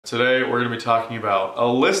Today we're going to be talking about a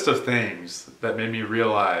list of things that made me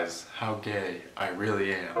realize how gay I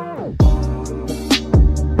really am.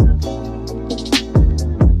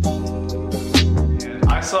 And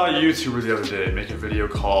I saw a YouTuber the other day make a video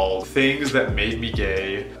called Things That Made Me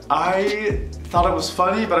Gay. I thought it was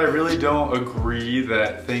funny, but I really don't agree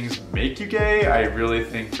that things make you gay. I really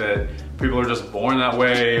think that people are just born that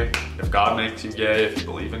way. If God makes you gay, if you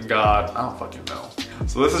believe in God, I don't fucking know.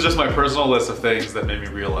 So this is just my personal list of things that made me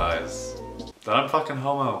realize that I'm fucking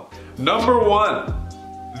homo. Number one,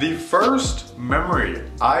 the first memory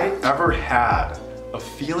I ever had of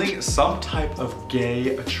feeling some type of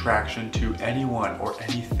gay attraction to anyone or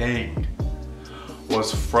anything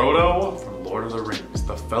was Frodo from Lord of the Rings,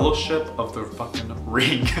 the Fellowship of the fucking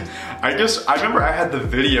Ring. I remember I had the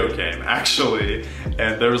video game actually,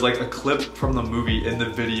 and there was like a clip from the movie in the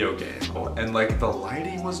video game, and like the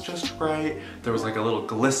lighting was just right. There was like a little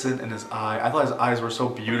glisten in his eye. I thought his eyes were so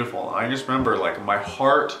beautiful. And I just remember like my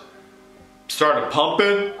heart started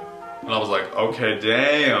pumping, and I was like, okay,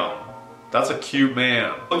 damn. That's a cute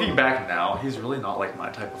man. Looking back now, he's really not like my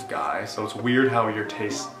type of guy, so it's weird how your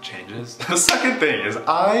taste changes. The second thing is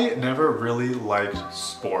I never really liked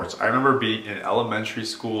sports. I remember being in elementary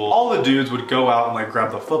school, all the dudes would go out and like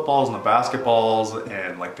grab the footballs and the basketballs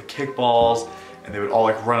and like the kickballs, and they would all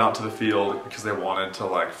like run out to the field because they wanted to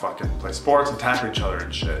like fucking play sports and tackle each other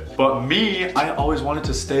and shit. But me, I always wanted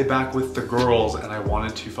to stay back with the girls, and I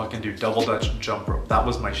wanted to fucking do double dutch jump rope. That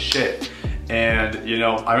was my shit. And you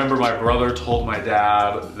know, I remember my brother told my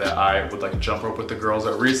dad that I would like jump rope with the girls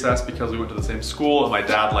at recess because we went to the same school, and my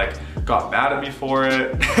dad like got mad at me for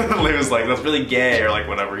it. He was like, that's really gay, or like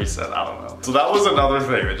whatever he said, I don't know. So that was another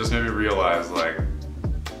thing that just made me realize like,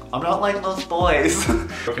 I'm not like most boys.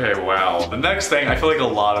 Okay, wow. The next thing I feel like a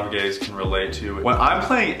lot of gays can relate to. When I'm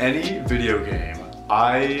playing any video game,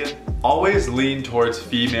 I always lean towards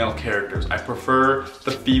female characters. I prefer the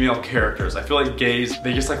female characters. I feel like gays,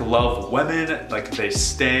 they just like love women, like they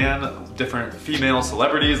stan different female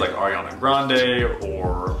celebrities like Ariana Grande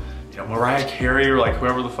or, you know, Mariah Carey or like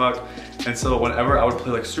whoever the fuck. And so whenever I would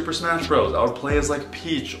play like Super Smash Bros, I would play as like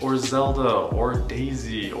Peach or Zelda or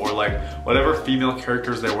Daisy or like whatever female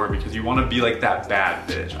characters there were, because you want to be like that bad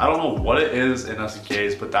bitch. I don't know what it is in us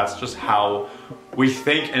gays, but that's just how we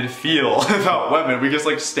think and feel about women. We just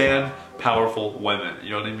like stand powerful women,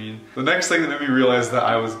 you know what I mean? The next thing that made me realize that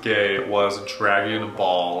I was gay was Dragon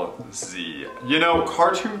Ball Z. You know,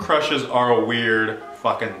 cartoon crushes are a weird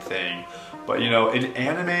fucking thing. But you know, in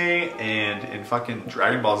anime and in fucking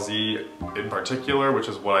Dragon Ball Z in particular, which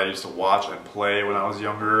is what I used to watch and play when I was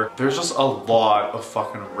younger, there's just a lot of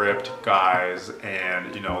fucking ripped guys,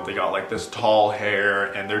 and you know, they got like this tall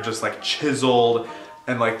hair and they're just like chiseled,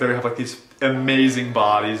 and like they have like these amazing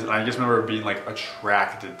bodies, and I just remember being like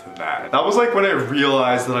attracted to that. That was like when I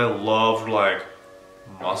realized that I loved like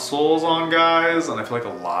muscles on guys, and I feel like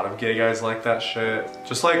a lot of gay guys like that shit.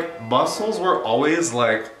 Just like muscles were always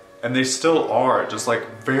like, and they still are, just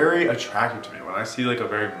like very attractive to me. When I see like a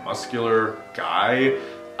very muscular guy,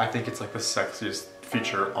 I think it's like the sexiest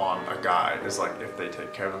feature on a guy is like if they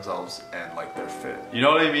take care of themselves and like they're fit. You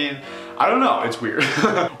know what I mean? I don't know, it's weird.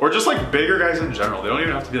 Or just like bigger guys in general. They don't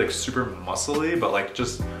even have to be like super muscly, but like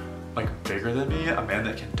just like bigger than me, a man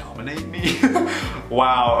that can dominate me.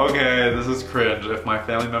 Wow, okay, this is cringe. If my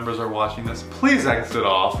family members are watching this, please exit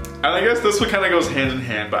off. And I guess this one kind of goes hand in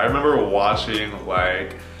hand, but I remember watching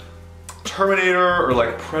like Terminator or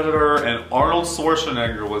like Predator, and Arnold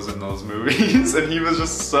Schwarzenegger was in those movies and he was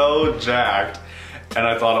just so jacked, and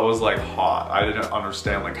I thought it was like hot. I didn't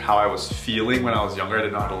understand like how I was feeling when I was younger. I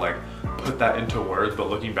didn't know how to like put that into words, but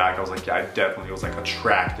looking back I was like, yeah, I definitely was like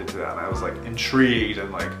attracted to that, and I was like intrigued,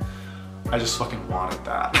 and like I just fucking wanted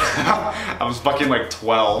that. I was fucking like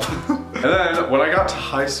 12. And then when I got to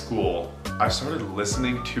high school, I started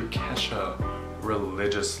listening to Kesha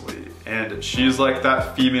religiously, and she's like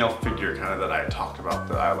that female figure kind of that I talked about,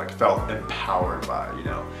 that I like felt empowered by, you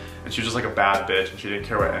know. And she was just like a bad bitch, and she didn't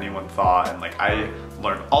care what anyone thought, and like I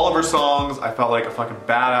learned all of her songs. I felt like a fucking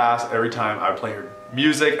badass every time I would play her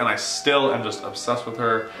music, and I still am just obsessed with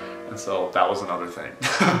her. And so that was another thing.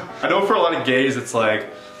 I know for a lot of gays it's like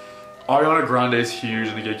Ariana Grande is huge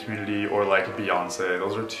in the gay community, or like Beyonce.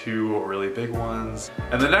 Those are two really big ones.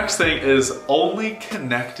 And the next thing is only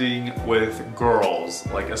connecting with girls.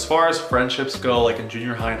 Like as far as friendships go, like in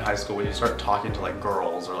junior high and high school, when you start talking to like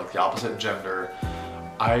girls or like the opposite gender,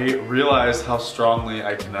 I realized how strongly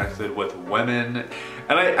I connected with women.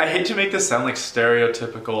 And I hate to make this sound like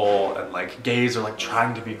stereotypical and like gays are like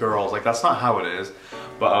trying to be girls. Like that's not how it is.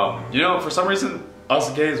 But you know, for some reason,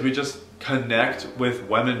 us gays, we just connect with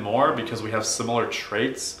women more because we have similar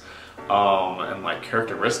traits. and like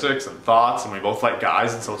characteristics and thoughts, and we both like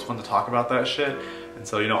guys, and so it's fun to talk about that shit. And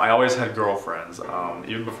so, you know, I always had girlfriends.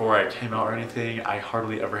 Even before I came out or anything, I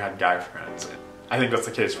hardly ever had guy friends. I think that's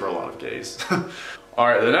the case for a lot of gays.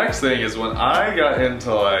 Alright, the next thing is when I got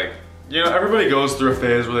into like, you know, everybody goes through a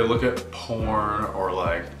phase where they look at porn or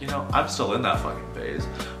like, you know, I'm still in that fucking phase.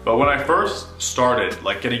 But when I first started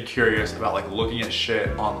like getting curious about like looking at shit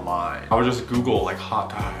online, I would just Google like hot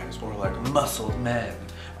guys or like muscled men.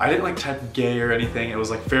 I didn't like type gay or anything. It was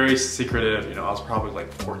like very secretive, you know, I was probably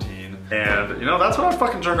like 14. And you know, that's what I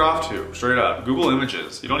fucking jerk off to, straight up. Google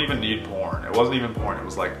images. You don't even need porn. It wasn't even porn, it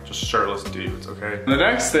was like just shirtless dudes, okay? The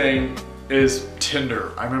next thing is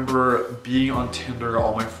Tinder. I remember being on Tinder,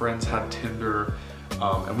 all my friends had Tinder,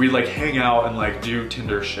 and we'd like hang out and like do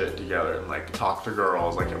Tinder shit together and like talk to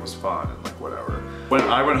girls, like it was fun and like whatever. When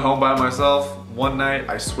I went home by myself, one night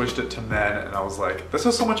I switched it to men and I was like, this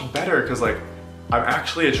is so much better because like, I'm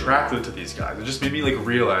actually attracted to these guys. It just made me like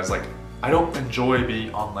realize like, I don't enjoy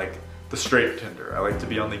being on like the straight Tinder. I like to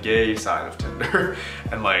be on the gay side of Tinder.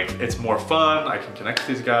 And like, it's more fun, I can connect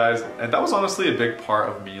with these guys. And that was honestly a big part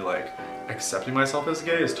of me like accepting myself as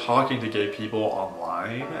gay, is talking to gay people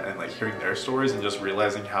online and like hearing their stories and just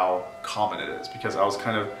realizing how common it is, because I was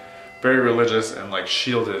kind of very religious and like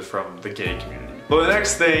shielded from the gay community. Well, the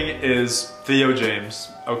next thing is Theo James.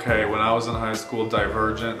 Okay, when I was in high school,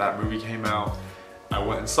 Divergent, that movie came out. I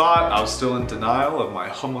went and saw it. I was still in denial of my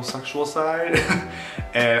homosexual side.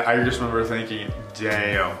 And I just remember thinking,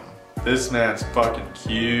 damn, this man's fucking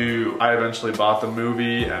cute. I eventually bought the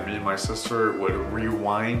movie and me and my sister would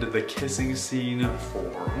rewind the kissing scene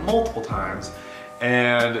for multiple times.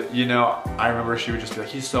 And you know, I remember she would just be like,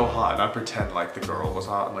 he's so hot. And I'd pretend like the girl was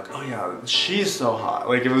hot. I'm like, oh yeah, she's so hot.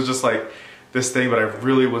 Like it was just like this thing, but I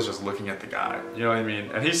really was just looking at the guy. You know what I mean?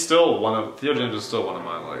 And he's still Theo James is still one of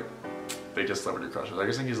my like biggest celebrity crushes. I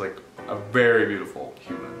just think he's like a very beautiful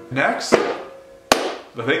human. Next,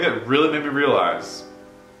 the thing that really made me realize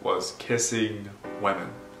was kissing women,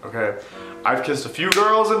 okay? I've kissed a few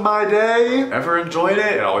girls in my day, never enjoyed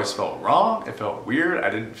it. It always felt wrong, it felt weird. I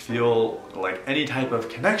didn't feel like any type of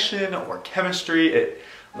connection or chemistry.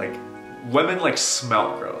 Like, women like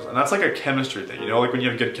smell gross, and that's like a chemistry thing, you know? Like when you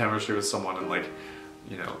have good chemistry with someone and like,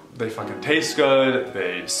 you know, they fucking taste good,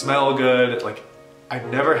 they smell good, like I've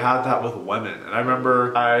never had that with women. And I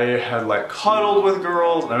remember I had like cuddled with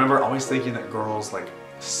girls, and I remember always thinking that girls like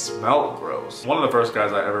smelled gross. One of the first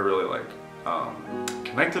guys I ever really like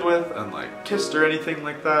connected with and like kissed or anything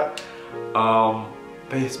like that,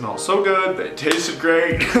 they smelled so good, they tasted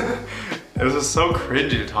great. It was just so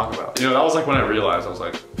cringy to talk about. You know, that was like when I realized, I was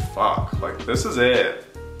like, fuck, like this is it.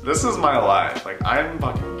 This is my life, like I'm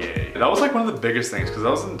fucking gay. That was like one of the biggest things, because I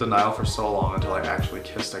was in denial for so long until I actually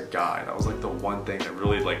kissed a guy. That was like the one thing that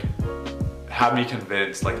really like had me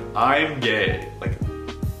convinced, like I'm gay. Like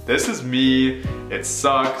this is me, it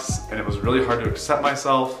sucks, and it was really hard to accept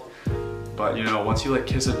myself. But you know, once you like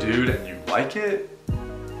kiss a dude and you like it,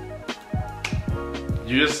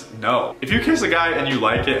 you just know. If you kiss a guy and you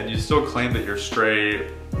like it and you still claim that you're straight,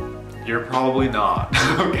 you're probably not,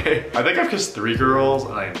 okay? I think I've kissed 3 girls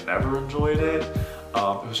and I never enjoyed it.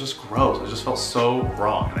 It was just gross. It just felt so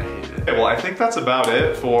wrong and I hated it. Okay, well, I think that's about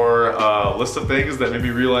it for a list of things that made me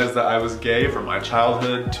realize that I was gay from my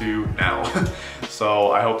childhood to now.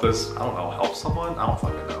 So I hope this, I don't know, helps someone? I don't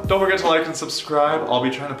fucking know. Don't forget to like and subscribe. I'll be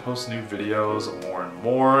trying to post new videos more and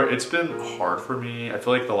more. It's been hard for me. I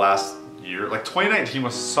feel like the last year, like 2019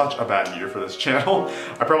 was such a bad year for this channel.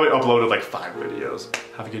 I probably uploaded like 5 videos.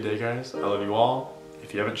 Have a good day, guys. I love you all.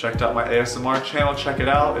 If you haven't checked out my ASMR channel, check it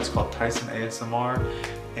out. It's called Tyson ASMR,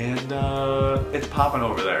 and it's popping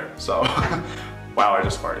over there. So, wow, I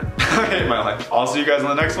just farted. I hate my life. I'll see you guys in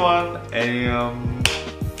the next one, and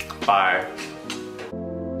bye.